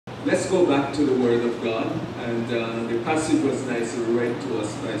Let's go back to the Word of God. And the passage was nicely read to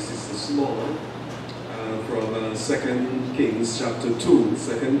us by Sister Small from 2 Kings chapter 2.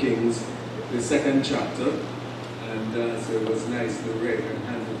 2 Kings, the 2nd chapter. And so it was nicely read and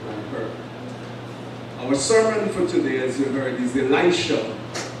handled by her. Our sermon for today, as you heard, is Elisha,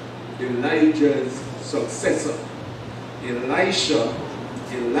 Elijah's successor. Elisha,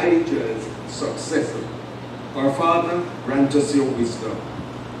 Elijah's successor. Our Father, grant us your wisdom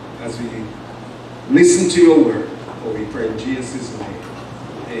as we listen to your word, for we pray in Jesus' name.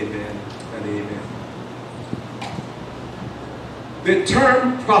 Amen and amen. The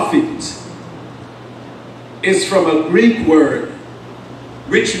term prophet is from a Greek word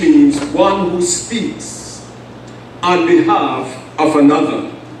which means one who speaks on behalf of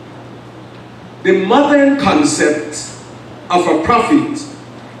another. The modern concept of a prophet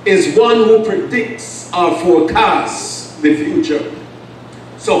is one who predicts or forecasts the future.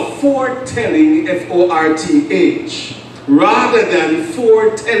 So foretelling, F-O-R-T-H, rather than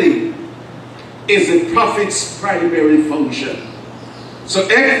foretelling, is a prophet's primary function. So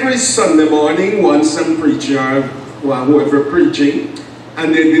every Sunday morning, once some preacher or whoever preaching,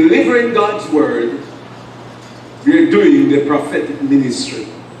 and they're delivering God's word, we're doing the prophetic ministry.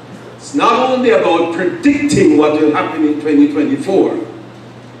 It's not only about predicting what will happen in 2024.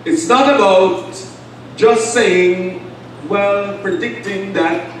 It's not about just saying, well, predicting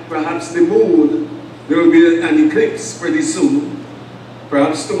that perhaps the moon, there will be an eclipse pretty soon,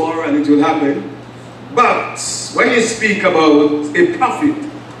 perhaps tomorrow, and it will happen. But when you speak about a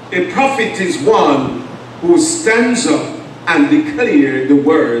prophet is one who stands up and declares the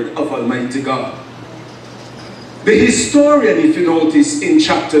word of Almighty God. The historian, if you notice in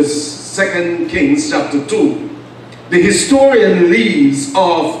 2 Kings chapter 2, the historian leaves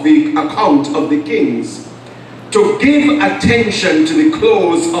off the account of the kings to give attention to the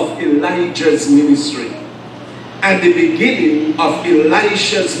close of Elijah's ministry and the beginning of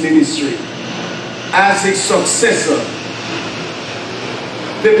Elisha's ministry as his successor.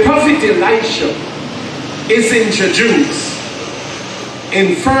 The prophet Elisha is introduced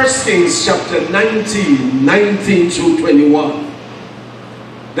in 1 Kings chapter 19 to 21.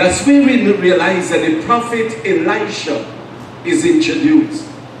 That's where we realize that the prophet Elisha is introduced.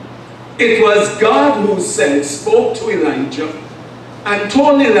 It was God who spoke to Elijah and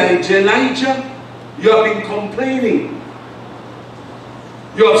told Elijah, you have been complaining.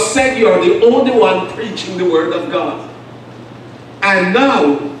 You have said you are the only one preaching the word of God. And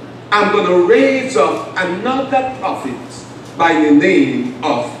now I'm going to raise up another prophet by the name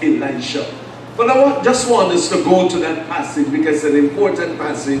of Elisha. But I just want us to go to that passage because it's an important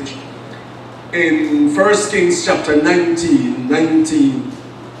passage in 1 Kings chapter 19,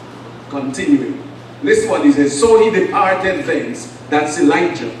 continuing. Listen what he says. So he departed thence, that's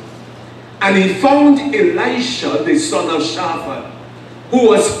Elijah, and he found Elisha, the son of Sharpe, who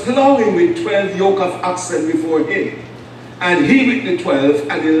was plowing with 12 yoke of oxen before him, and he with the 12,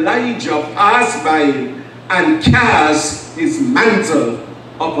 and Elijah passed by him and cast his mantle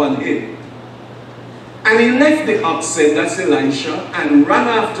upon him. And he left the oxen, that's Elisha, and ran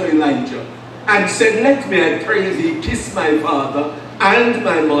after Elijah, and said, let me, I pray thee, kiss my father and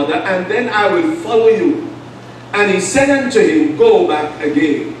my mother, and then I will follow you. And he said unto him, go back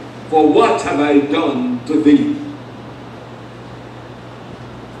again, for what have I done to thee?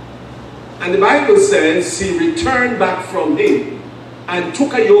 And the Bible says he returned back from him and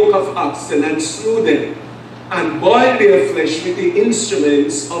took a yoke of oxen and slew them and boiled their flesh with the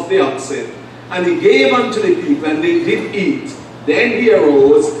instruments of the oxen. And he gave unto the people, and they did eat. Then he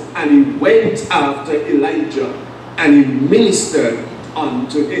arose and he went after Elijah and he ministered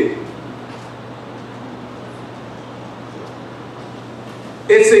unto him.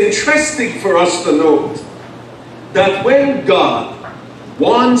 It's interesting for us to note that when God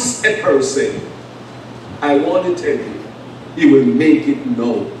wants a person, I want to tell you, he will make it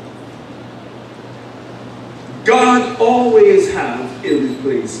known. God always has a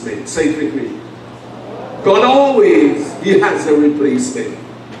replacement. Say it with me. God always, he has a replacement.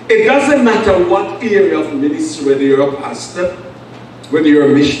 It doesn't matter what area of ministry, whether you're a pastor, whether you're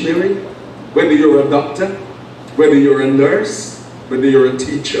a missionary, whether you're a doctor, whether you're a nurse, whether you're a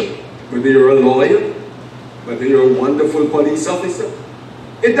teacher, whether you're a lawyer, whether you're a wonderful police officer.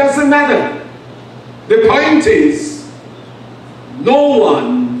 It doesn't matter. The point is, no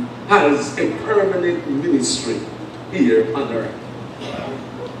one has a permanent ministry here on earth.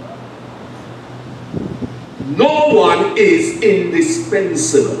 No one is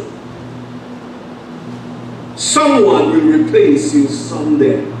indispensable. Someone will replace you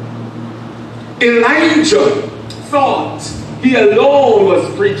someday. Elijah thought he He alone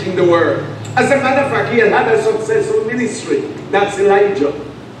was preaching the word. As a matter of fact, he had a successful ministry. That's Elijah.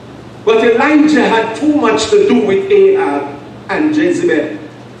 But Elijah had too much to do with Ahab and Jezebel.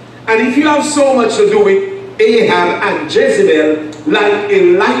 And if you have so much to do with Ahab and Jezebel, like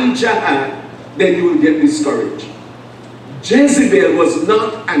Elijah had, then you will get discouraged. Jezebel was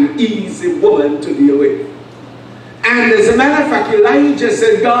not an easy woman to deal with. And as a matter of fact, Elijah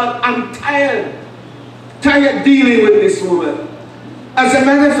said, God, I'm tired dealing with this woman. As a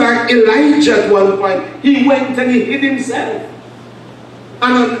matter of fact, Elijah at one point, he went and he hid himself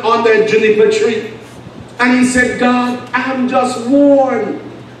on the juniper tree. And he said, God, I'm just worn.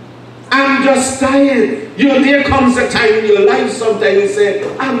 I'm just tired. You know, there comes a time in your life sometimes you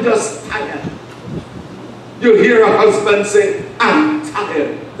say, I'm just tired. You hear a husband say, I'm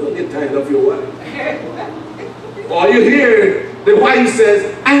tired. Don't get tired of your wife. Or you hear the wife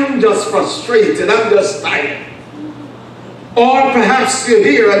says, I'm just frustrated, I'm just tired. Or perhaps you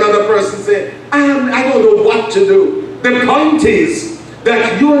hear another person say, I don't know what to do. The point is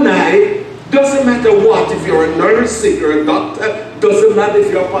that you and I, doesn't matter what, if you're a nurse, if you're a doctor, doesn't matter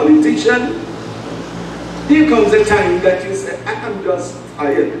if you're a politician, here comes a time that you say, I'm just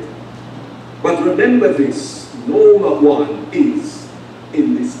tired. But remember this, no one is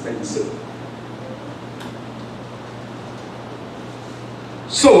indispensable.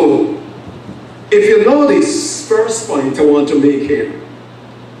 So, if you notice, first point I want to make here,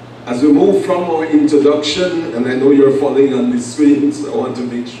 as we move from our introduction, and I know you're following on the screen, so I want to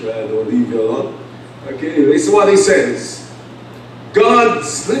make sure I don't leave you alone. Okay, listen what he says.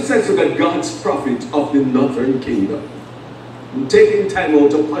 Let's look at God's prophet of the northern kingdom. I'm taking time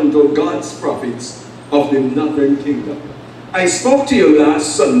out to point out God's prophets of the northern kingdom. I spoke to you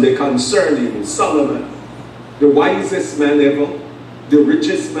last Sunday concerning Solomon, the wisest man ever, the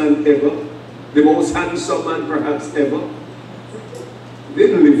richest man ever, the most handsome man perhaps ever. He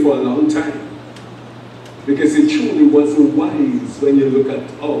didn't live for a long time because he truly wasn't wise when you look at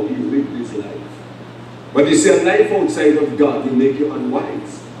how he lived his life. But you see, a life outside of God will make you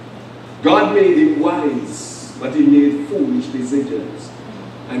unwise. God made him wise, but he made foolish decisions.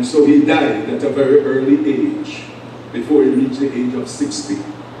 And so he died at a very early age, before he reached the age of 60.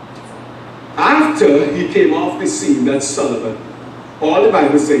 After he came off the scene, that's Solomon, all the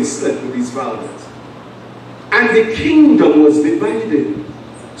Bible says slept with his fathers. And the kingdom was divided.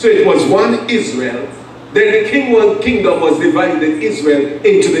 So it was one Israel. Then the kingdom was divided, Israel,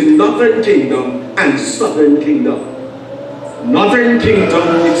 into the northern kingdom and southern kingdom. Northern kingdom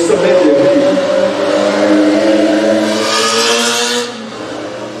is Samaria.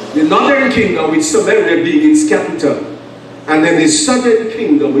 The northern kingdom with Samaria being its capital. And then the southern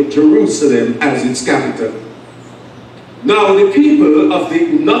kingdom with Jerusalem as its capital. Now the people of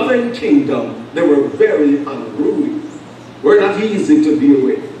the northern kingdom, they were very unruly. Were not easy to deal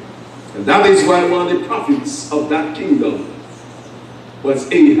with. And that is why one of the prophets of that kingdom was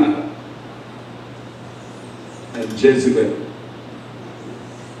Ahab and Jezebel.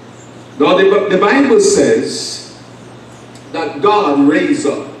 Now the Bible says that God raised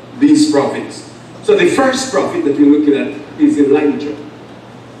up these prophets. So the first prophet that we're looking at is Elijah.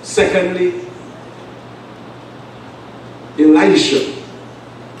 Secondly, Elisha.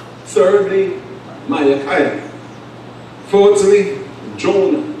 Thirdly, Malachi. Fourthly,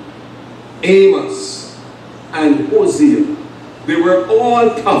 Jonah, Amos, and Hosea. They were all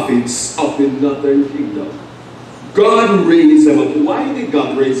prophets of the northern kingdom. God raised them up. Why did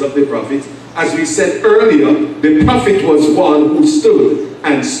God raise up the prophets? As we said earlier, the prophet was one who stood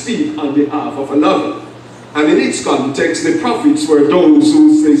and speak on behalf of another. And in its context, the prophets were those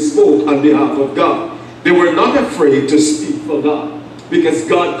who spoke on behalf of God. They were not afraid to speak for God because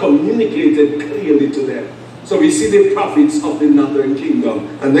God communicated clearly to them. So we see the prophets of the northern kingdom,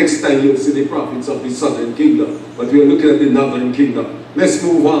 and next time you'll see the prophets of the southern kingdom. But we're looking at the northern kingdom. Let's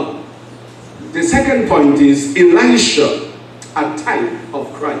move on. The second point is Elisha, a type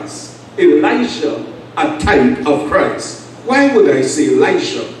of Christ. Elisha, a type of Christ. Why would I say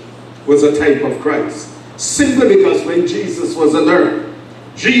Elisha was a type of Christ? Simply because when Jesus was on earth,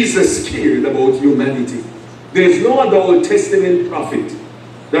 Jesus cared about humanity. There's no other Old Testament prophet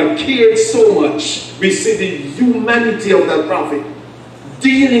that cared so much. We see the humanity of that prophet,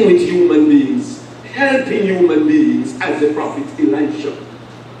 dealing with human beings, helping human beings as the prophet Elisha.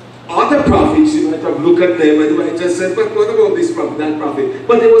 Other prophets, you might have looked at them and you might have said, but what about this prophet, that prophet?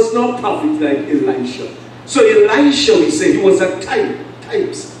 But there was no prophet like Elisha. So Elisha, we say, he was a type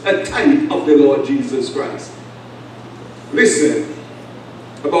of the Lord Jesus Christ. Listen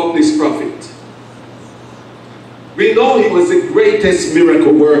about this prophet. We know he was the greatest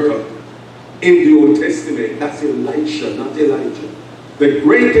miracle worker in the Old Testament. That's Elisha, not Elijah. The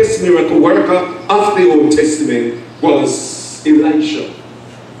greatest miracle worker of the Old Testament was Elisha.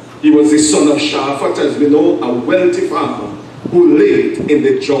 He was the son of Sharpe, as we know, a wealthy farmer who lived in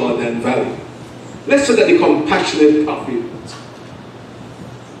the Jordan Valley. Let's look at the compassionate prophet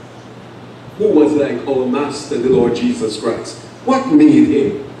who was like our master, the Lord Jesus Christ. What made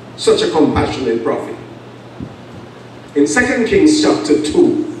him such a compassionate prophet? In 2 Kings chapter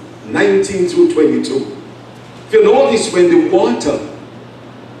 2, 19 through 22, if you notice, when the water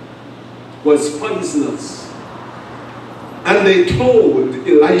was poisonous, and they told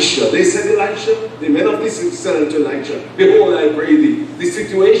Elisha, they said, Elisha, the men of the city said unto Elisha, behold, I pray thee, the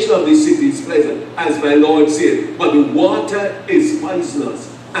situation of the city is pleasant, as my Lord said, but the water is poisonous,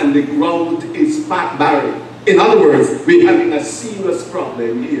 and the ground is barren. In other words, we're having a serious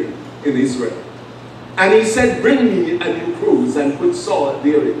problem here in Israel. And he said, bring me a new cruse and put salt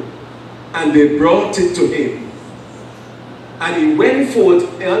therein. And they brought it to him. And he went forth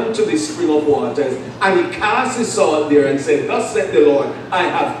unto the spring of waters, and he cast the salt there and said, thus said the Lord, I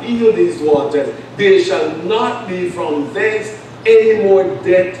have healed these waters. There shall not be from thence any more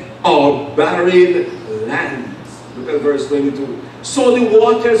death or barren lands. Look at verse 22. So the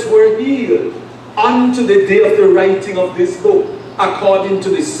waters were healed unto the day of the writing of this book, according to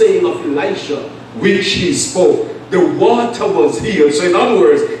the saying of Elisha, which he spoke. The water was healed. So in other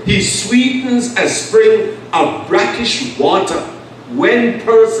words, he sweetens a spring of brackish water. When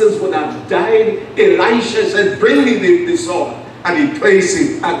persons would have died, Elisha said, bring me the salt. And he placed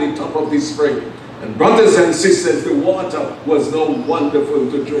it at the top of the spring. And brothers and sisters, the water was now wonderful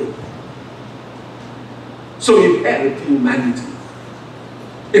to drink. So he helped humanity.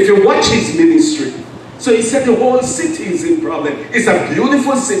 If you watch his ministry, so he said the whole city is in problem. It's a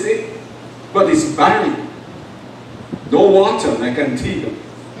beautiful city, but it's barren. No water like Antigua.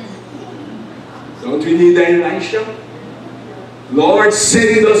 Don't we need Elisha? Lord,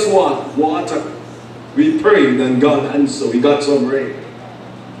 send us what? Water. We prayed and God answered. We got some rain.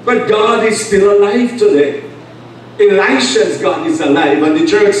 But God is still alive today. Elisha's God is alive. And the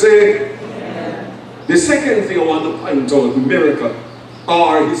church said, yeah. The second thing I want to point out, miracle,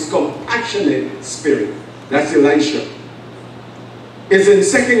 or his compassionate spirit. That's Elisha. It's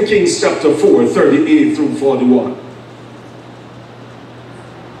in 2 Kings chapter 4, 38 through 41.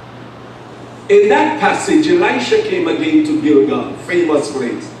 In that passage, Elisha came again to Gilgal, famous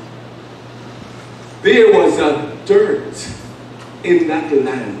place. There was a dirt in that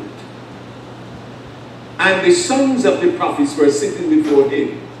land. And the sons of the prophets were sitting before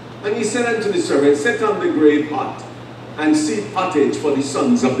him. And he said unto the servant, set on the great pot, and seek pottage for the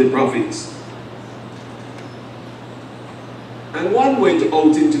sons of the prophets. And one went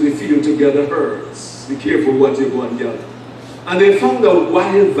out into the field to gather herbs. Be careful what you go and gather. And they found a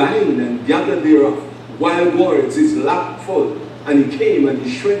wild vine and gathered thereof. Wild gourds, his lap full. And he came and he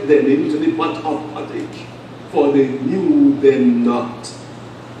shred them into the pot of pottage, for they knew them not.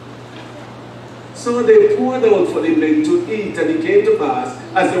 So they poured out for the men to eat, and it came to pass,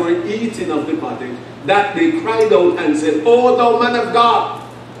 as they were eating of the pottage, that they cried out and said, O thou man of God,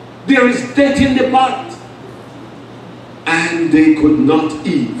 there is death in the pot. And they could not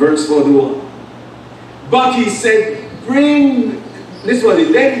eat. Verse 41. But he said, bring, this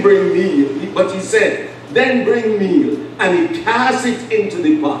one, then bring meal. But he said, then bring meal. And he cast it into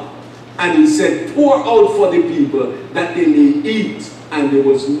the pot. And he said, pour out for the people that they may eat. And there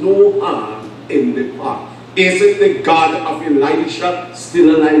was no harm in the pot. Isn't the God of Elisha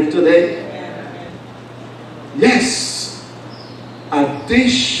still alive today? Yes. A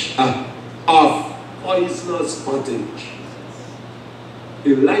dish of poisonous pottage.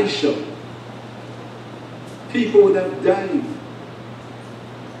 Elisha. People would have died.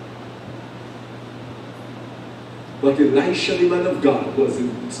 But Elisha, the man of God, was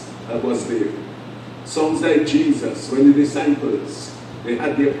there. Sounds like Jesus, when the disciples, they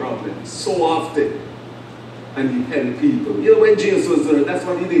had their problems so often. And he helped people. You know, when Jesus was there, that's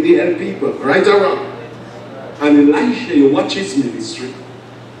what he did. He helped people, right or wrong? And Elisha, you watch his ministry.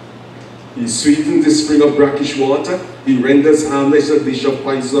 He sweetens the spring of brackish water. He renders harmless a dish of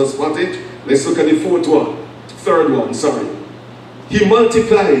poisonous pottage. Let's look at the third one. He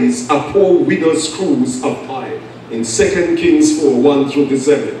multiplies a poor widow's cruse of oil. In 2 Kings 4, 1 through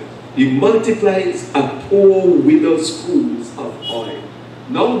 7. He multiplies a poor widow's cruse of oil.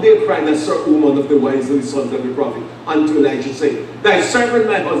 Now they cried a certain woman of the wives of the sons of the prophet unto Elijah, saying, thy servant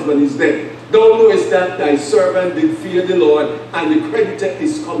my husband is dead. Thou knowest that thy servant did fear the Lord, and the creditor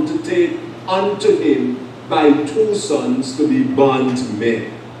is come to take unto him by 2 sons to be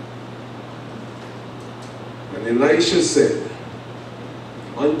bondmen. And Elisha said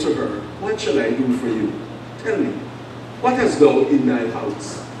unto her, what shall I do for you? Tell me, what hast thou in thy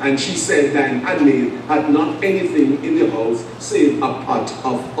house? And she said, thine handmaid had not anything in the house save a pot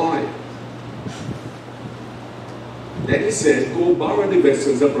of oil. Then he said, go borrow the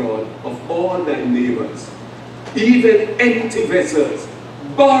vessels abroad of all thy neighbors, even empty vessels.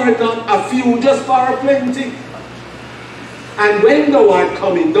 Borrow not a few, just borrow plenty. And when thou art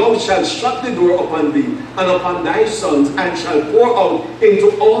coming, thou shalt shut the door upon thee and upon thy sons, and shalt pour out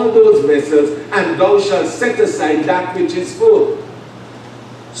into all those vessels, and thou shalt set aside that which is full.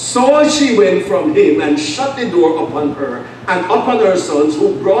 So she went from him and shut the door upon her and upon her sons,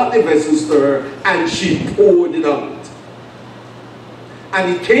 who brought the vessels to her, and she poured it out.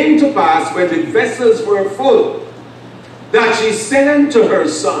 And it came to pass, when the vessels were full, that she said unto her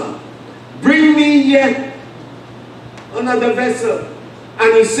son, bring me yet another vessel.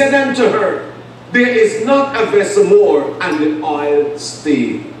 And he said unto her, there is not a vessel more, and the oil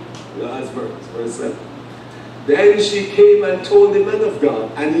stayed. Last verse 7. Then she came and told the man of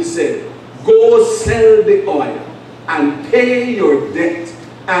God, and he said, go sell the oil, and pay your debt,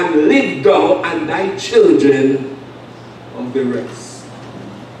 and live thou and thy children of the rest.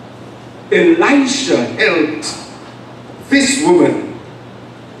 Elisha helped this woman,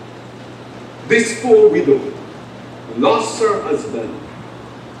 this poor widow, lost her husband,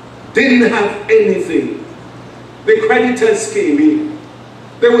 didn't have anything. The creditors came in.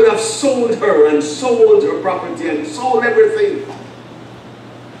 They would have sold her and sold her property and sold everything.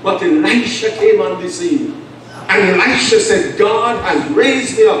 But Elisha came on the scene. And Elisha said, God has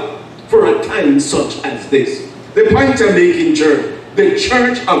raised me up for a time such as this. The point I'm making, church, the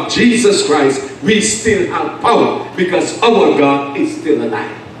church of Jesus Christ, we still have power because our God is still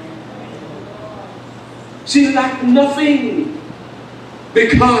alive. She lacked nothing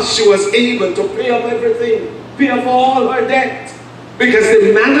because she was able to pay off everything, pay off all her debt. Because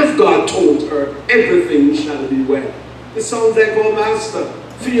the man of God told her, everything shall be well. It sounds like, oh master,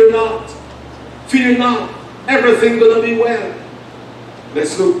 fear not. Fear not. Everything gonna be well.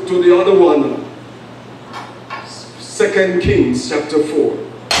 Let's look to the other one. 2 Kings chapter 4,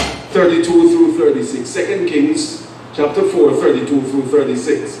 32 through 36. 2 Kings chapter 4, 32 through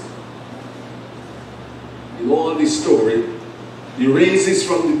 36. You know all this story. He raises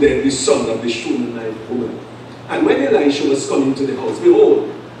from the dead the son of the Shunammite woman. And when Elisha was coming to the house,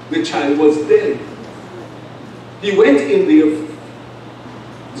 behold, the child was dead. He went in there,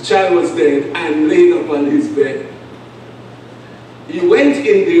 the child was dead, and laid upon his bed. He went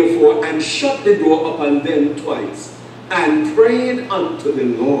in therefore and shut the door upon them twice, and prayed unto the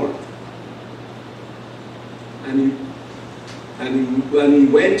Lord. And when he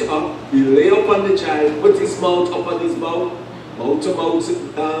went up, he lay upon the child, put his mouth upon his mouth, mouth-to-mouth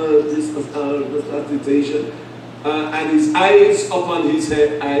resuscitation, and his eyes upon his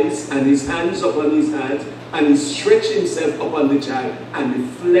eyes, and his hands upon his hands, and he stretched himself upon the child, and the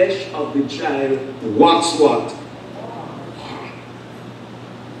flesh of the child was what?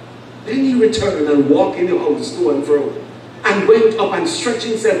 Then he returned and walked in the house to and fro, and went up and stretched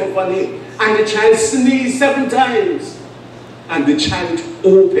himself upon him, and the child sneezed 7 times, and the child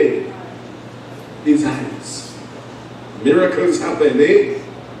opened his eyes. Miracles happened, eh?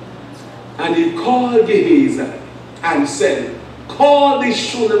 And he called Gehazi and said, call the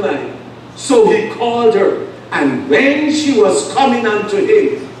Shunammite. So he called her, and when she was coming unto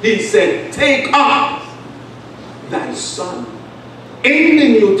him, he said, take up thy son. In the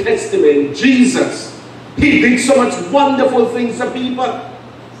New Testament, Jesus, he did so much wonderful things to people,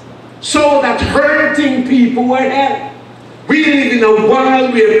 so that hurting people were helped. We live in a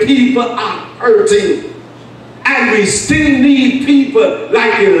world where people are hurting, and we still need people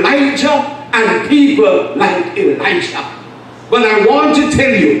like Elijah and people like Elisha. But I want to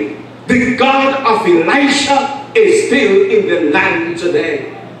tell you, the God of Elisha is still in the land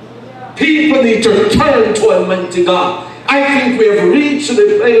today. People need to turn to Almighty God. I think we have reached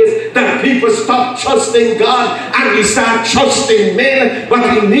the place that people stop trusting God and we start trusting men,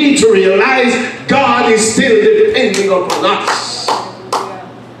 but we need to realize God is still depending upon us.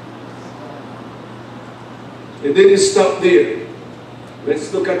 It didn't stop there.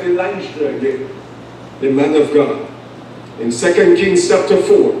 Let's look at Elisha again, the man of God. In 2 Kings chapter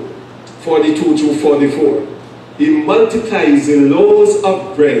 4, 42 to 44, he multiplies the loaves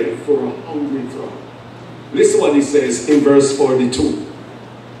of bread for a hungry crowd. Listen what he says in verse 42.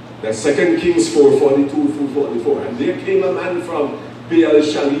 That's 2 Kings 4, 42 through 44. And there came a man from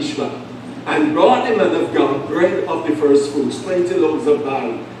Baal-Shalishma, and brought the man of God bread of the first fruits, 20 loaves of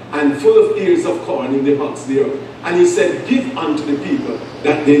barley, and full of ears of corn in the huts thereof. And he said, give unto the people,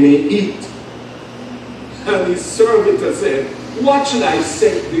 that they may eat. And his servitor said, What should I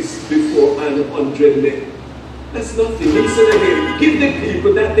set this before 100 men? That's nothing. Listen again. Give the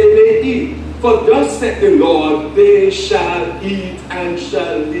people that they may eat. For thus saith the Lord, they shall eat and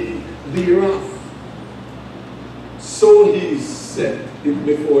shall live thereof. So he set it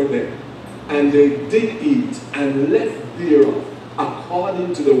before them. And they did eat and left thereof,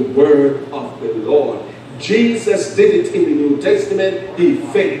 according to the word of the Lord. Jesus did it in the New Testament. He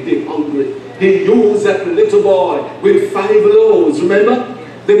fed the hungry. He used that little boy with 5 loaves. Remember?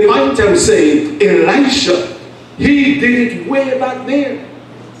 The point I'm saying, Elisha, he did it way back there.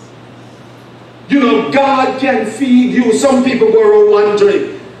 You know, God can feed you. Some people go around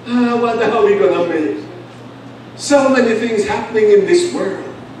wondering, I wonder how we're going to make it. So many things happening in this world.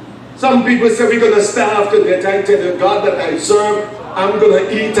 Some people say we're going to starve to death. I tell the God that I serve, I'm going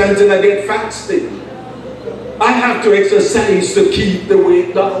to eat until I get fasting. I have to exercise to keep the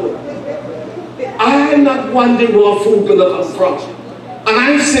weight down. I'm not wondering where food going to come from. And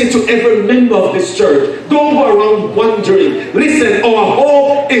I say to every member of this church, don't go around wondering. Listen, our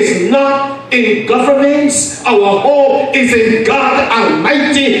hope is not in governments. Our hope is in God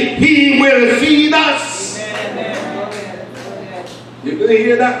Almighty. He will feed us. You didn't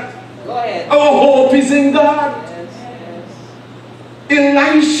hear that? Go ahead. Our hope is in God.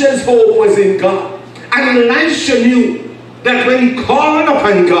 Elisha's hope was in God. And Elisha knew that when he called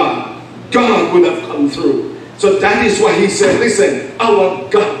upon God, God would have come through. So that is why he said, listen, our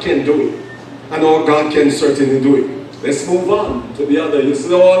God can do it. And our God can certainly do it. Let's move on to the other. You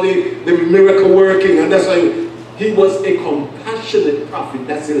see all the miracle working. And that's why he was a compassionate prophet.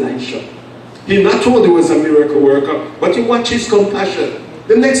 That's Elisha. He not only was a miracle worker, but you watch his compassion.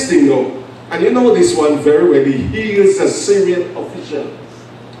 The next thing though, and you know this one very well, he heals a Syrian official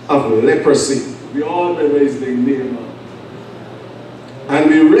of leprosy. We all remember his name. And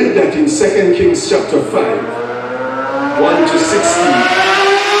we read that in 2 Kings chapter 5, 1 to 16.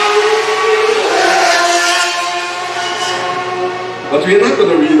 But we are not going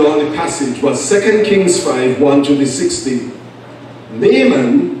to read all the passage, but 2 Kings 5, 1 to 16.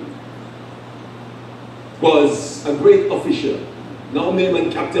 Naaman was a great official. Now Naaman,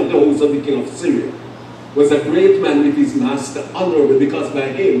 captain of the host of the king of Syria, was a great man with his master, honorable, because by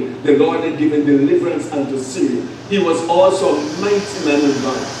him the Lord had given deliverance unto Syria. He was also a mighty man of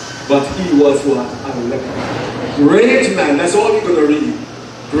God, but he was what? A leper. Great man, that's all you're going to read.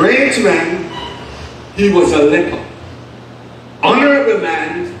 Great man, he was a leper. Honorable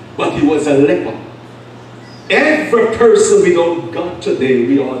man, but he was a leper. Every person without God today,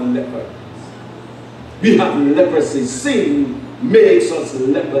 we are lepers. We have leprosy. Sin makes us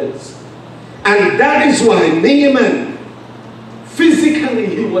lepers. And that is why Naaman, physically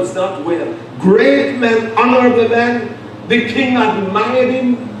he was not well. Great man, honorable man, the king admired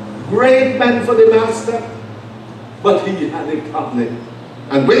him, great man for the master, but he had a problem.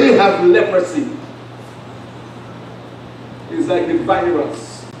 And when you have leprosy, it's like the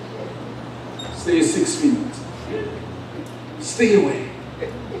virus. Stay 6 feet. Stay away.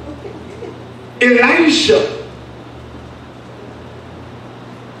 Elisha,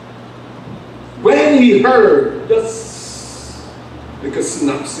 when he heard, just like a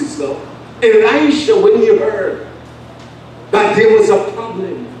synopsis now, Elisha, when he heard that there was a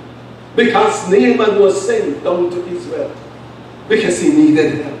problem, because Naaman was sent down to Israel, because he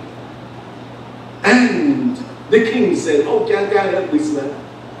needed help. And the king said, oh, can I help this man?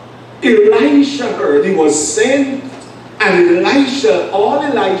 Elisha heard he was sent, and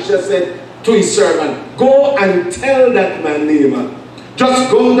Elisha said to his servant, go and tell that man Naaman,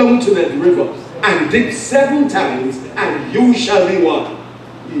 just go down to that river and dip 7 times, and you shall be what?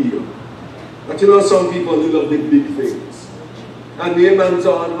 Healed. But you know, some people love the big things. And Naaman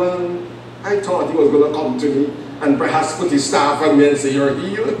thought, well, I thought he was going to come to me and perhaps put his staff on me and say, you're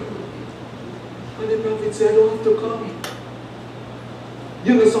healed. And the prophet said, I don't have to come.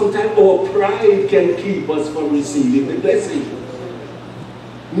 You know, sometimes our pride can keep us from receiving the blessing.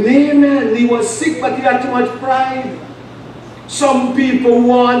 Naaman, he was sick, but he had too much pride. Some people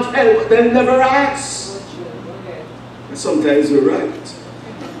want help, they'll never ask. And sometimes we're right,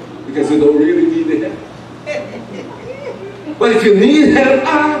 because we don't really need the help. But if you need help,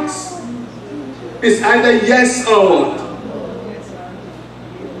 ask. It's either yes or what.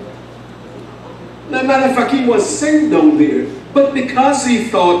 No matter of fact, he was sent down there, but because he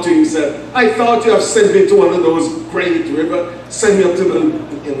thought to himself, I thought you have sent me to one of those great rivers, send me up to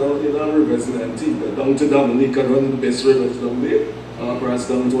the, rivers in Antigua, down to Dominica, one of the best rivers down there, or perhaps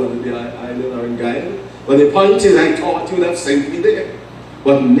down to one of the islands or in Guyana. But the point is, I thought you would have sent me there.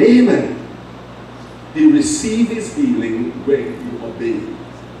 But Naaman, he received his healing when he obeyed.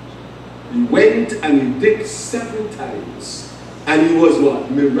 He went and he dipped 7 times, And he was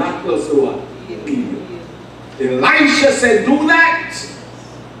what? Miraculously what? Healed. Elisha said, do that,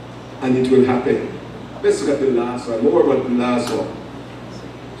 and it will happen. Let's look at the last one. More about the last one.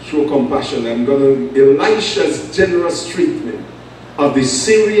 Show compassion. I'm going to Elisha's generous treatment of the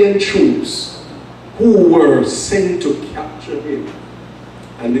Syrian troops who were sent to capture him.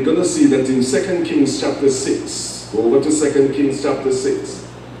 And we're going to see that in 2 Kings chapter 6. Go over to 2 Kings chapter 6,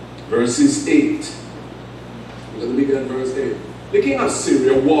 verses 8. We're going to begin at verse 8. The king of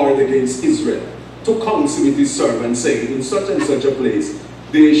Syria warred against Israel to counsel with his servants, saying, in such and such a place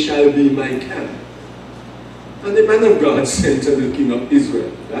there shall be my camp. And the man of God sent to the king of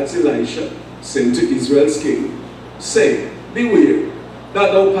Israel, that's Elisha, sent to Israel's king, saying, beware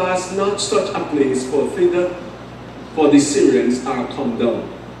that thou pass not such a place for thither, for the Syrians are come down.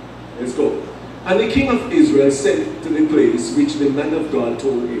 Let's go. And the king of Israel sent to the place which the man of God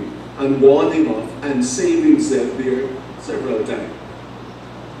told him, and warned him off, and saved himself there several times.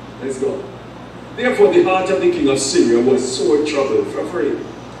 Let's go. Therefore the heart of the king of Syria was sore troubled for afraid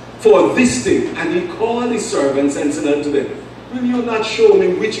for this thing. And he called his servants and said unto them, will you not show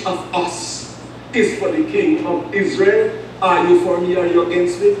me which of us is for the king of Israel? Are you for me or are you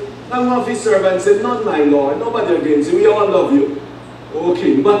against me? And one of his servants said, not my lord, nobody against you, we all love you, O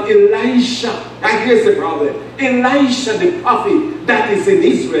king. But Elisha, and here's the problem, Elisha the prophet that is in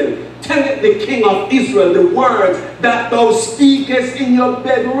Israel, telleth the king of Israel the words that thou speakest in your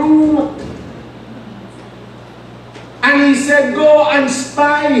bedroom. And he said, go and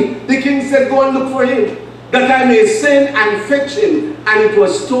spy. The king said, go and look for him, that I may send and fetch him. And it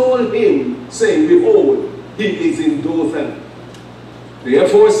was told him, saying, behold, he is in Dothan.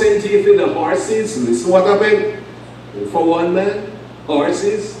 Therefore sent he for the horses. Listen what happened. For one man,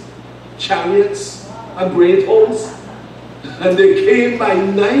 horses, chariots, a great host. And they came by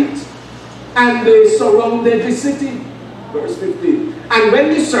night, and they surrounded the city. Verse 15. And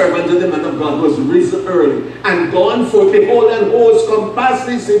when the servant of the man of God was risen early and gone forth, behold, an host compassed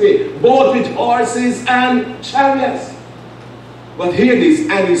the city, both with horses and chariots. But hear this,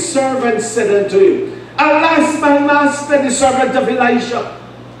 and his servant said unto him, alas, my master, the servant of Elisha,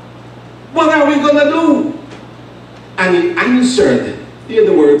 what are we going to do? And he answered, hear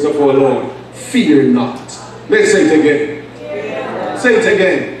the words of our Lord, fear not. Let's say it again. Fear. Say it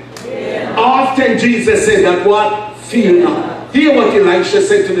again. Fear. Often Jesus said that what? Fear not. Hear what Elisha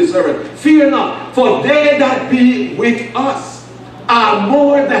said to the servant. Fear not, for they that be with us are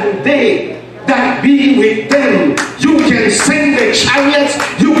more than they that be with them. You can send the chariots,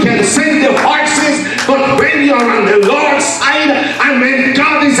 you can send the horses, but when you're on the Lord's side and when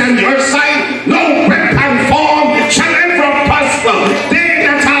God is on your side, no weapon formed shall ever prosper. They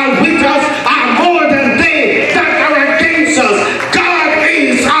that are with us are more than they that are against us. God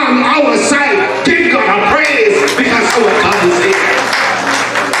is on our side. Give God a praise because our God is here.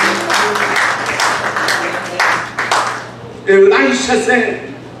 Elisha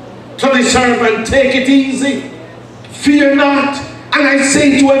said to the servant, take it easy, fear not. And I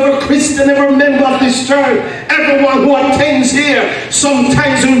say to every Christian, every member of this church, everyone who attends here,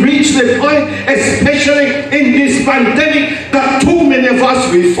 sometimes we reach the point, especially in this pandemic, that too many of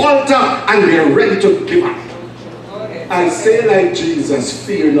us, we falter and we are ready to give up. I say like Jesus,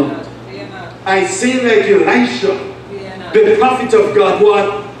 fear not. I say like Elisha, the prophet of God,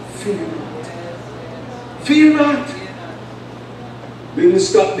 what? Fear not. Fear not. We'll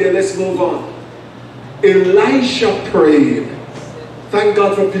stop there, let's move on. Elisha prayed. Thank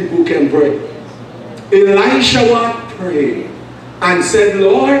God for people who can pray. Elisha what? Prayed and said,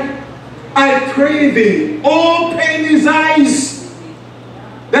 Lord, I pray thee, open his eyes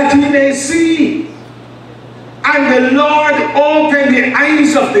that he may see. And the Lord opened the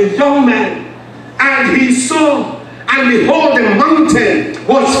eyes of the young man, and he saw, and behold, the mountain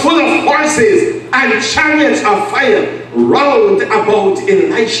was full of horses and chariots of fire round about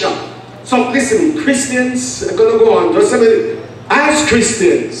Elisha. So listen, Christians, I'm going to go on just a minute. As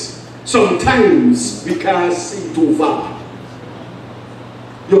Christians, sometimes we can't see too far.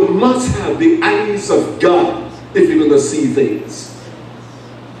 You must have the eyes of God if you're going to see things.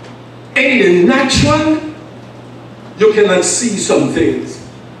 In the natural, you cannot see some things.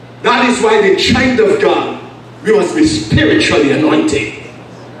 That is why the child of God, we must be spiritually anointed.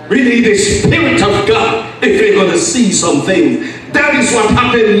 We need the Spirit of God if we're going to see some things. That is what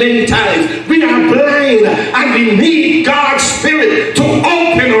happened many times. We are blind and we need God's Spirit to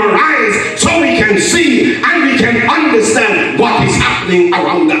open our eyes so we can see and we can understand what is happening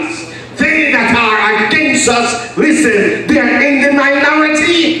around us. They that are against us, listen, they are in the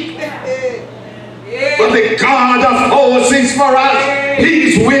minority. But the God of hosts is for us.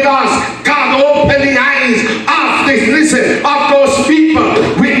 He's with us. God, open the eyes of this, listen, of those people.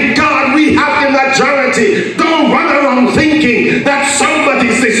 With God, we have the majority. Don't run around thinking that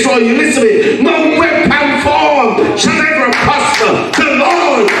somebody's destroying you. Listen to me. No weapon formed shall ever prosper. The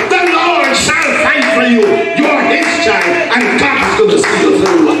Lord shall fight for you. You're his child, and God is going to see you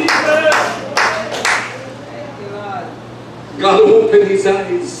through. God opened his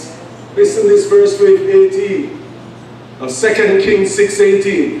eyes. Listen to this verse 18 of 2 Kings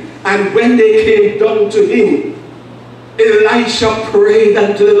 6:18. And when they came down to him, Elisha prayed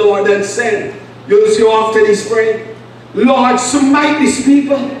unto the Lord and said, you'll see how often he's praying, Lord, smite these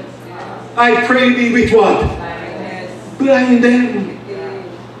people. I pray thee with what? Blind them.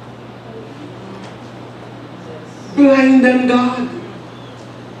 Blind them, God.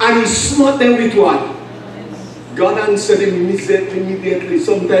 And he smote them with what? God answered him immediately,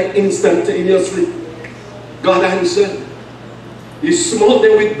 sometimes instantaneously. God answered. He smote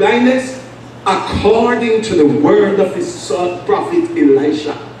them with blindness according to the word of his prophet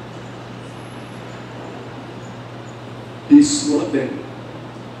Elisha. He smote them.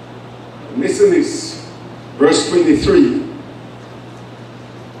 Listen to this. Verse 23.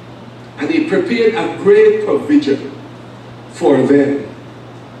 And he prepared a great provision for them.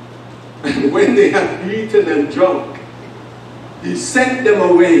 And when they had eaten and drunk, he sent them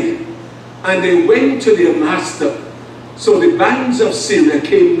away, and they went to their master. So the bands of Syria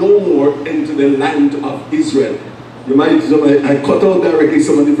came no more into the land of Israel. You might, I cut out directly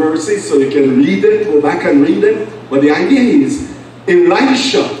some of the verses so you can read them, go back and read them. But the idea is,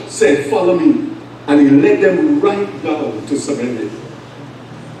 Elisha said, follow me. And he led them right down to Samaria.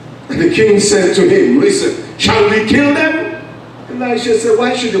 And the king said to him, listen, shall we kill them? Elisha said,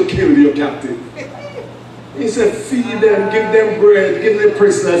 why should you kill your captive? He said, feed them, give them bread, give them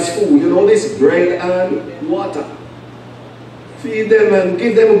prisoners food. You know this, bread and water. Feed them and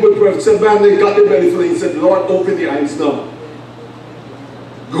give them a good bread. So man, they got the belly full. He said, Lord, open the eyes now.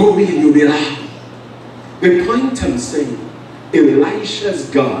 Go in, you belong. The point I'm saying, Elisha's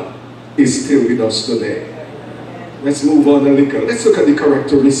God is still with us today. Let's move on a little. Let's look at the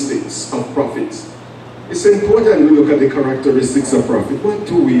characteristics of prophets. It's important we look at the characteristics of prophet. What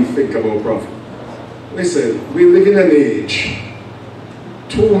do we think about prophet? Listen, we live in an age,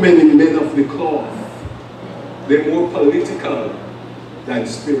 too many men of the cloth. They're more political than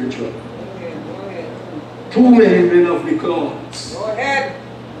spiritual. Too many men of the cloth. Go ahead.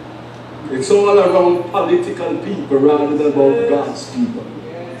 It's all around political people rather than about God's people.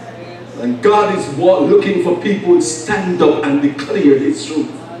 And God is looking for people who stand up and declare His truth.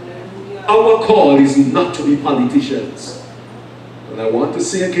 Our call is not to be politicians. And I want to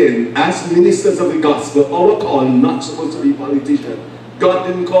say again, as ministers of the gospel, our call is not supposed to be politicians. God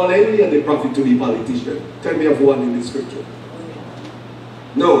didn't call any of the prophet to be politicians. Tell me of one in the scripture.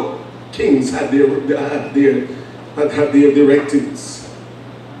 No, kings had their directives.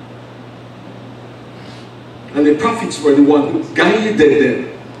 And the prophets were the one who guided them.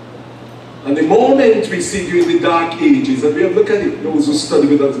 And the moment we see during the dark ages, and we have looked at it, those who study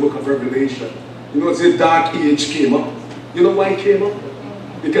with us the book of Revelation, you know, the dark age came up. You know why it came up?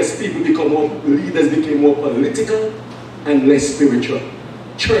 Because people become more, leaders became more political and less spiritual.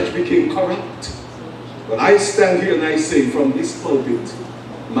 Church became corrupt. But I stand here and I say from this pulpit,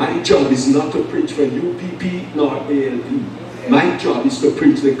 my job is not to preach for UPP nor ALP. My job is to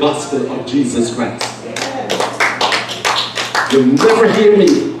preach the gospel of Jesus Christ. You'll never hear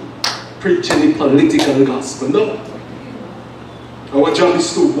me preach any political gospel. No. Our job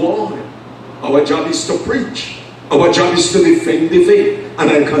is to warn. Our job is to preach. Our job is to defend the faith. And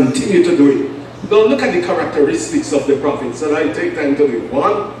I continue to do it. Now look at the characteristics of the prophets. And I take time to do it.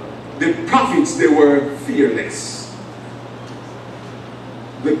 One, the prophets, they were fearless.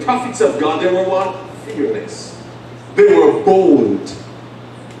 The prophets of God, they were what? Fearless. They were bold.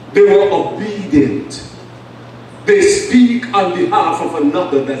 They were obedient. They speak on behalf of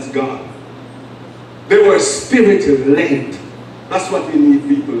another, that's God. They were spirit-led. That's what we need,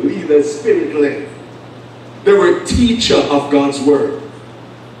 people. Leaders, spirit-led. They were teacher of God's word.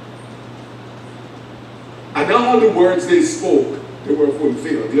 And all the words they spoke, they were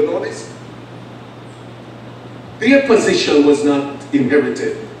fulfilled. You know this? Their position was not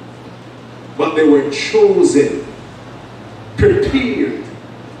inherited, but they were chosen, prepared,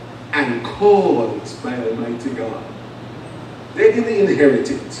 and called by Almighty God. They didn't inherit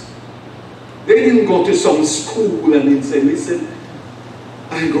it. They didn't go to some school and then say, listen,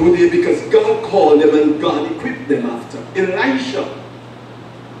 I go there because God called them and God equipped them after. Elisha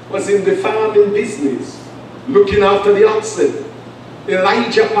was in the farming business, looking after the oxen.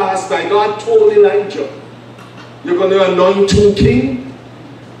 Elijah passed by. God told Elijah, You're going to anoint 2 kings,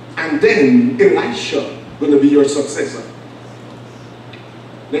 and then Elisha going to be your successor.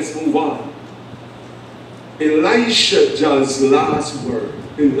 Let's move on. Elisha's last word,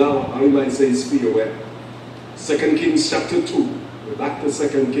 I might say is farewell. 2 Kings chapter 2. We're back to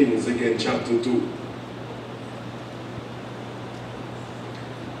 2 Kings again, chapter 2.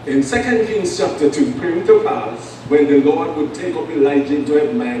 In 2 Kings chapter 2, came to pass when the Lord would take up Elijah into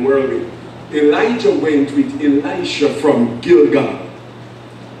heaven by a whirlwind. Elijah went with Elisha from Gilgal.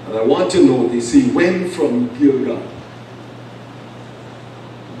 And I want to notice, he went from Gilgal.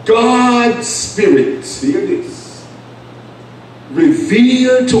 God's Spirit, hear this,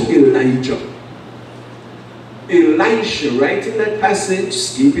 revealed to Elijah. Elisha, right in that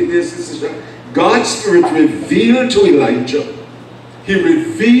passage, keeping this, God's Spirit revealed to Elijah. He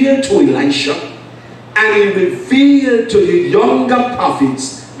revealed to Elisha, and he revealed to the younger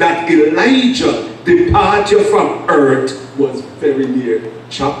prophets that Elijah's departure from earth was very near.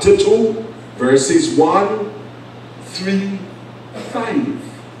 Chapter 2, verses 1, 3, 5.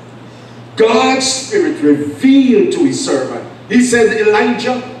 God's Spirit revealed to his servant. He said,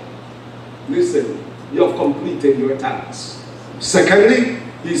 Elijah, listen, you have completed your task. Secondly,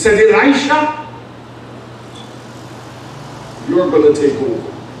 he said, Elisha, you're going to take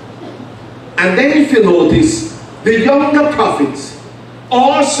over. And then if you notice, the younger prophets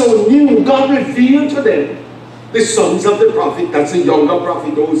also knew, God revealed to them, the sons of the prophet, that's the younger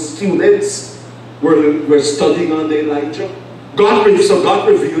prophet, those students were studying on Elijah. So God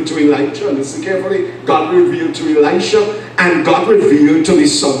revealed to Elijah, listen carefully, God revealed to Elisha, and God revealed to the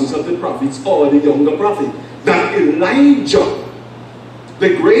sons of the prophets, or the younger prophet, that Elijah,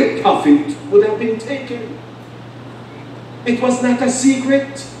 the great prophet, would have been taken. It was not a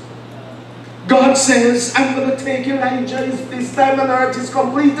secret. God says, I'm going to take Elijah. His time on earth is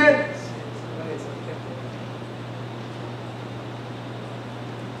completed.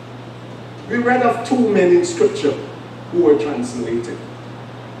 We read of 2 men in scripture who were translated.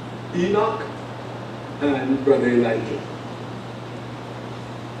 Enoch and Brother Elijah.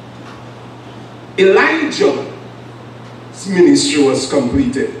 Elijah's ministry was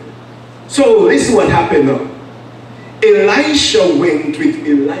completed. So listen what happened now. Elisha went with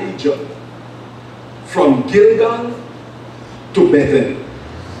Elijah from Gilgal to Bethel,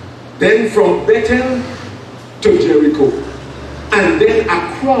 then from Bethel to Jericho, and then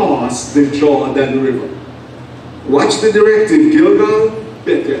across the Jordan River. Watch the directive, Gilgal,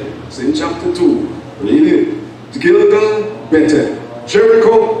 Bethel. It's in chapter 2. Read it. Gilgal, Bethel,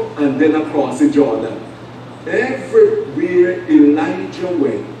 Jericho, and then across the Jordan. Everywhere Elijah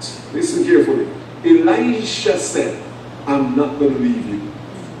went, listen carefully, Elisha said, I'm not going to leave you.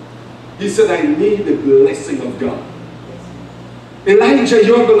 He said, I need the blessing of God. Elijah,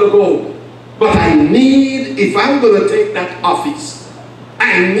 you're going to go. But I need, if I'm going to take that office,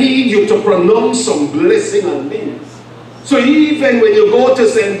 I need you to pronounce some blessing on me. So even when you go to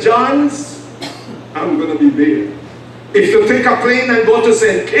St. John's, I'm going to be there. If you take a plane and go to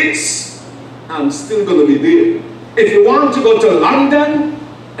St. Kitts, I'm still going to be there. If you want to go to London,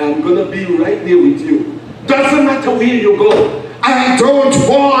 I'm going to be right there with you. Doesn't matter where you go. I don't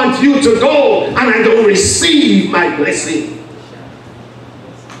want you to go and I don't receive my blessing.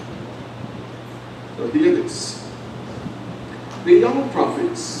 So hear this. The young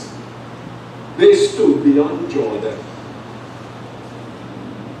prophets, they stood beyond Jordan.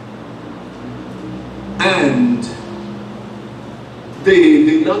 And they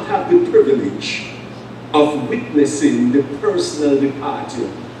did not have the privilege of witnessing the personal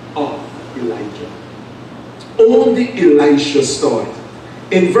departure of Elijah. Only Elisha saw it.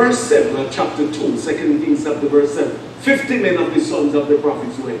 In verse 7 of chapter 2, 2 Kings chapter verse 7, 50 men of the sons of the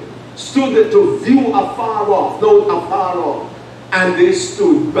prophets went, stood to view afar off, and they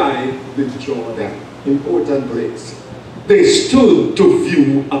stood by the Jordan. Important place. They stood to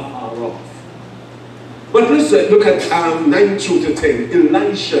view afar off. But listen, look at 9 through to 10,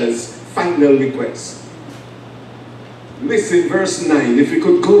 Elisha's final request. Listen, verse 9. If we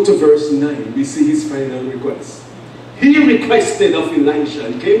could go to verse 9, we see his final request. He requested of Elisha,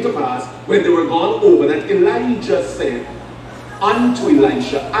 and it came to pass when they were gone over that Elijah said unto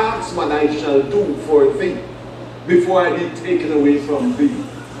Elisha, ask what I shall do for thee before I be taken away from thee.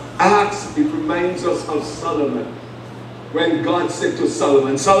 Ask, it reminds us of Solomon. When God said to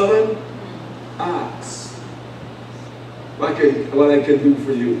Solomon, Solomon, ask what I can do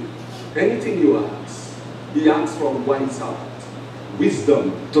for you. Anything you ask. He asked for a wise heart,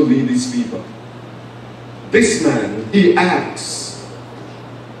 wisdom to lead his people. This man, he asks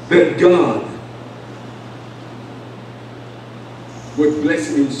that God would bless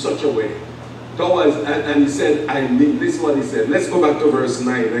him in such a way And he said, I need, this is what he said. Let's go back to verse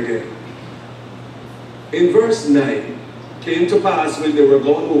 9 again. In verse 9, came to pass when they were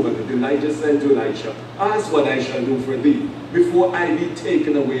gone over that Elijah said to Elisha, ask what I shall do for thee, before I be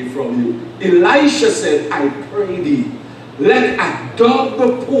taken away from you. Elisha said, I pray thee, let a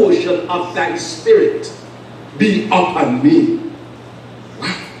double portion of thy spirit be upon me.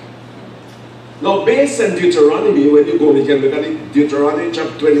 Wow. Now based on Deuteronomy, when you go, we can look at it, Deuteronomy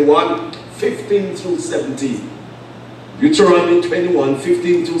chapter 21, 15 through 17. Deuteronomy 21,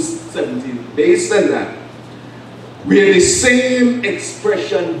 15 through 17. Based on that, where the same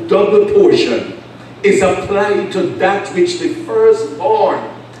expression, double portion, is applied to that which the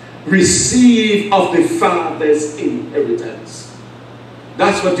firstborn receive of the father's inheritance.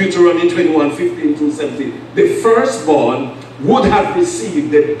 That's what Deuteronomy 21, 15 through 17. The firstborn would have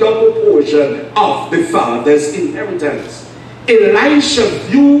received the double portion of the father's inheritance. Elisha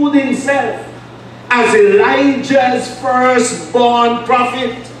viewed himself as Elijah's firstborn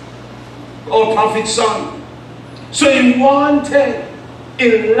prophet or prophet's son. So he wanted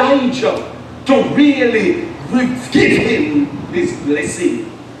Elijah to really give him this blessing.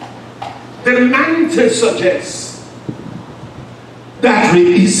 The mantle suggests that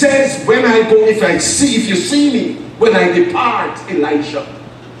he says, when I go, if you see me, when I depart, Elisha,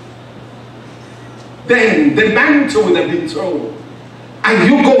 then the mantle would have been thrown. And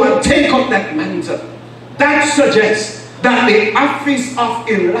you go and take up that mantle. That suggests that the office of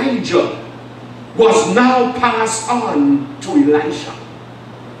Elijah was now passed on to Elisha.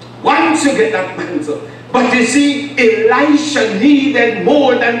 Once you get that mantle. But you see, Elisha needed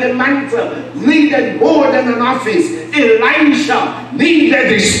more than the mantle, needed more than an office. Elisha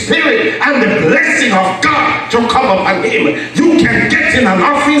needed the spirit and the blessing of God to come upon him. You can get in an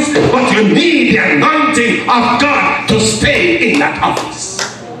office, but you need the anointing of God to stay in that office.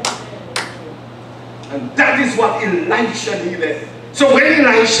 And that is what Elisha needed. So when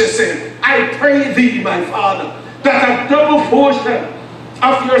Elisha said, I pray thee, my father, that a double portion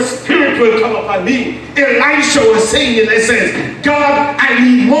of your spirit will come upon me. Elisha was saying in essence, God, I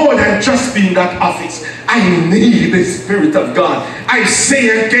need more than just being that office. I need the Spirit of God. I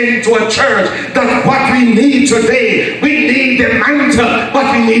say again to a church that what we need today, we need the mantle,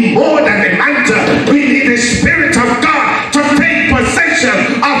 but we need more than the mantle. We need the Spirit of God to take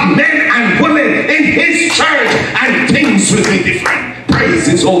possession of men and women in his church, and things will be different. Praise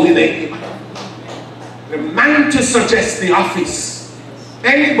his holy name. The mantle suggests the office.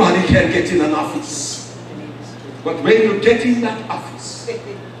 Anybody can get in an office. But when you get in that office,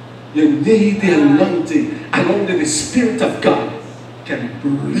 you need the anointing, and only the Spirit of God can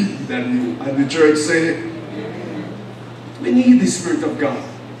breathe on you. And the church say, we need the Spirit of God.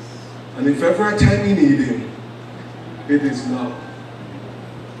 And if ever a time we need him, it is now.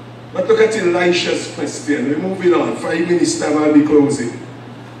 But look at Elisha's question. We're moving on. 5 minutes time, I'll be closing.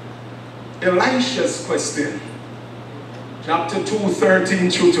 Elisha's question. Chapter 2, 13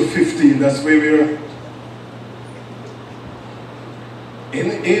 through to 15. That's where we're at.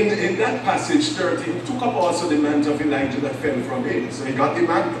 In that passage, 13, he took up also the mantle of Elijah that fell from him. So he got the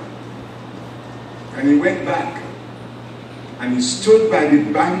mantle. And he went back. And he stood by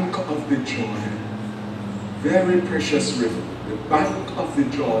the bank of the Jordan. Very precious river. The bank of the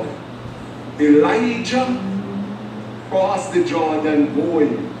Jordan. Elijah crossed the Jordan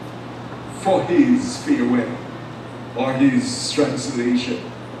going for his farewell. Or his translation.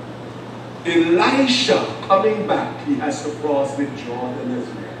 Elisha coming back, he has to cross the Jordan as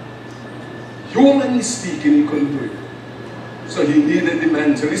well. Humanly speaking, he couldn't do it. So he needed the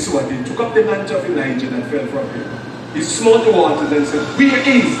mantle. This is what he took up the mantle of Elijah that fell from him. He smote the waters and said, where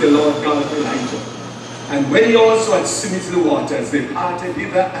is the Lord God of Elijah? And when he also had smitten the waters, they parted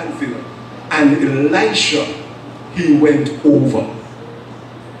hither and thither. And Elisha, he went over.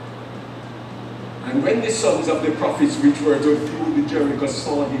 And when the sons of the prophets which were to view the Jericho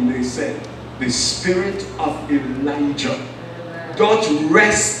saw him, they said, the spirit of Elijah doth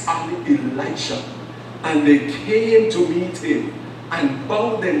rest on Elisha. And they came to meet him and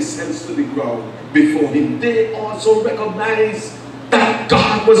bowed themselves to the ground before him. They also recognized that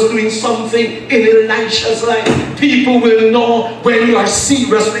God was doing something in Elisha's life. People will know when you are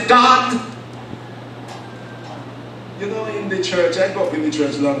serious with God. You know, in the church, I grew up in the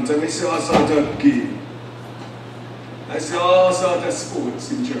church a long time, I see all sorts of games. I see all sorts of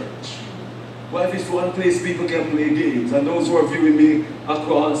sports in church. Well, if it's one place people can play games, and those who are viewing me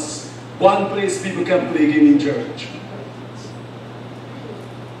across, one place people can play games in church.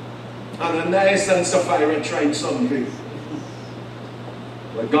 And Ananias and Sapphira tried something,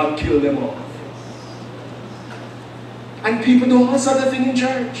 but God killed them off. And people do all sorts of things in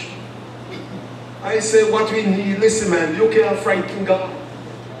church. I say what we need, listen man, you can't frighten God.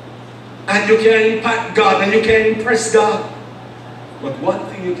 And you can impact God and you can impress God. But one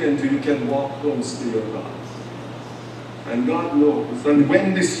thing you can do, you can walk close to your God. And God knows. And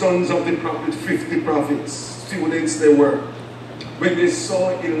when the sons of the prophet, 50 prophets, students they were, when they saw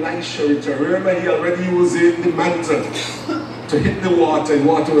Elisha return, remember he already was in the mantle to hit the water, and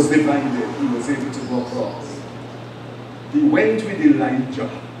water was divided. He was able to go across. He went with Elijah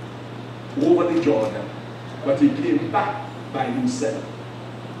over the Jordan, but he came back by himself.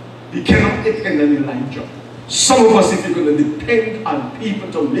 He cannot depend on Elijah. Some of us, if you're going to depend on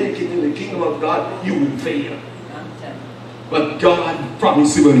people to make it in the kingdom of God, you will fail. But God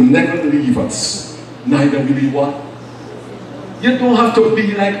promised He will never leave us. Neither will He what? You don't have to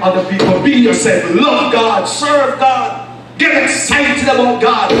be like other people. Be yourself. Love God. Serve God. Get excited about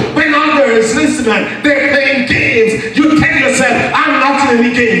God. When others, listen man, they're playing games, you tell yourself, I'm not in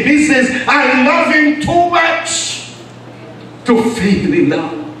any game business. I love Him too much to fail in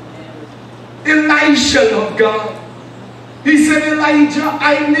love. Elisha loved God. He said, Elijah,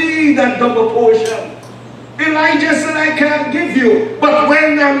 I need a double portion. Elijah said, I can't give you. But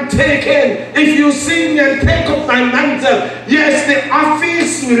when I'm taken, if you see me and take up my mantle, yes, the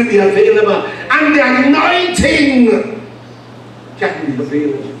office will be available. And the anointing can be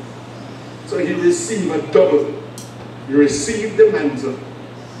available. So he received a double. He received the mantle.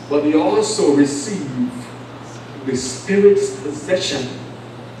 But he also received the Spirit's possession.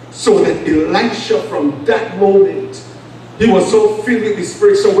 So that Elisha, from that moment, he was so filled with the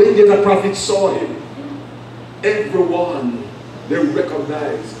Spirit. So when the other prophets saw him, everyone, they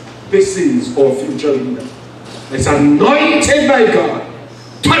recognized this is our future leader. It's anointed by God,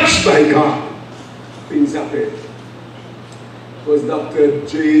 touched by God. Things happen. It was Dr.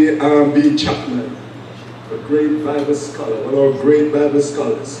 J.R.B. Chapman, a great Bible scholar, one of our great Bible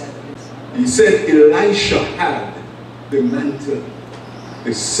scholars. He said Elisha had the mantle,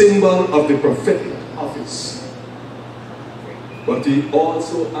 the symbol of the prophetic office. But he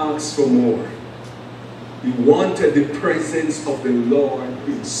also asked for more. He wanted the presence of the Lord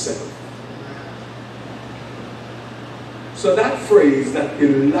Himself. So that phrase that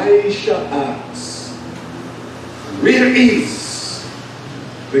Elisha asks, where is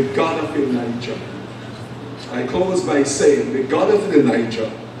the God of Elijah? I close by saying, the God of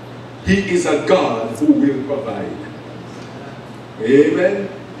Elijah, He is a God who will provide. Amen?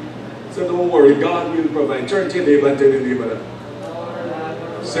 So don't worry, God will provide. Turn to your neighbor and tell your neighbor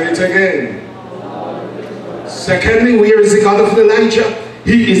that. Say it again. Secondly, where is the God of Elijah?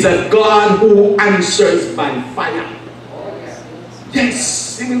 He is a God who answers by fire.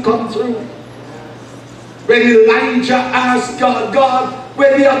 Yes, He will come through. When Elijah asked God,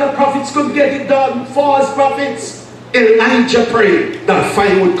 when the other prophets couldn't get it done, false prophets, Elijah prayed that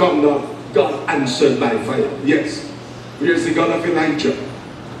fire would come down. God answered by fire. Yes. Where is the God of Elijah?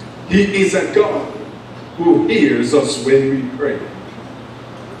 He is a God who hears us when we pray.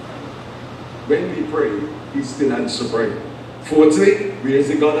 When we pray, He still answers prayer. Fourthly, where is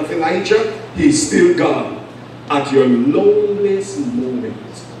the God of Elijah? He is still God at your loneliest moment.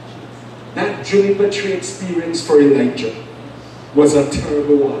 That juniper tree experience for Elijah was a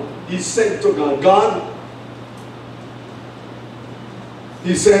terrible one. He said to God,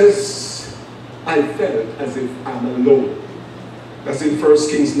 he says, I felt as if I'm alone. That's in 1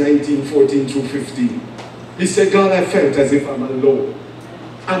 Kings 19, 14 through 15. He said, God, I felt as if I'm alone.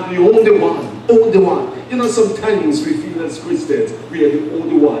 I'm the only one. You know, sometimes we feel as Christians, we are the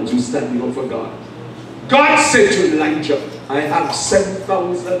only ones who are standing up for God. God said to Elijah, I have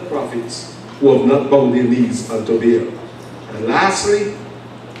 7,000 prophets who have not bowed their knees unto Baal. And lastly,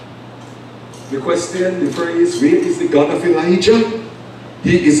 the question, the phrase, where is the God of Elijah?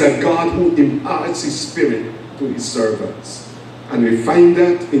 He is a God who imparts His Spirit to His servants. And we find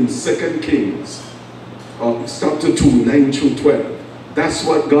that in 2 Kings, chapter 2, 9 through 12. That's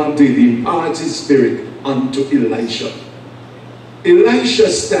what God did. He imparts His Spirit unto Elisha. Elisha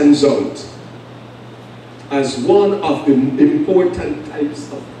stands out as one of the important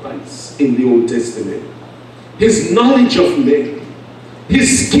types of Christ in the Old Testament. His knowledge of men,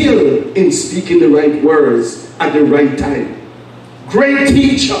 his skill in speaking the right words at the right time, great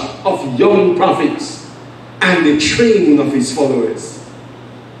teacher of young prophets, and the training of his followers.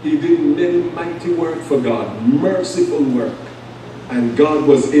 He did many mighty work for God, merciful work. And God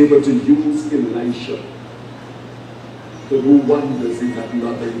was able to use Elisha to do wonders in that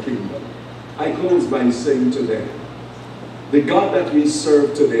northern kingdom. I close by saying to them, the God that we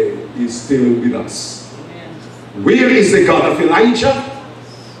serve today is still with us. Amen. Where is the God of Elijah?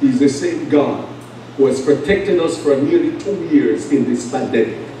 He's the same God who has protected us for nearly 2 years in this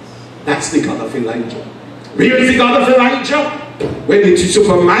pandemic. That's the God of Elijah. Where is the God of Elijah? When it's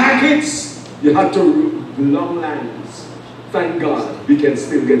supermarkets, you have to long lines. Thank God we can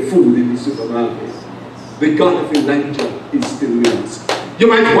still get food in the supermarkets. The God of Elijah is still with us. You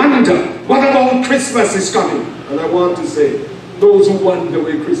might wonder, what about Christmas is coming? And I want to say, those who wonder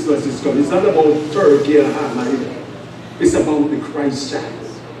where Christmas is coming, it's not about turkey and ham either. It's about the Christ child.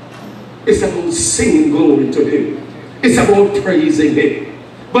 It's about singing glory to Him. It's about praising Him.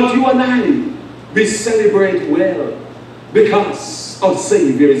 But you and I, we celebrate well because our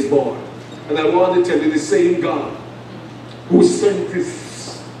Savior is born. And I want to tell you, the same God who sent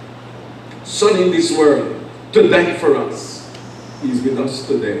His Son in this world to die for us, He's with us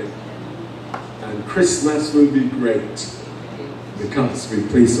today. And Christmas will be great because we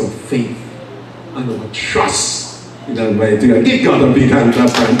place our faith and our trust in Almighty God. Give God a big hand clap.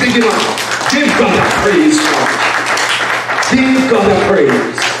 Big Him up. Give God a praise. Give God a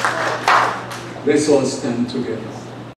praise. Let's all stand together.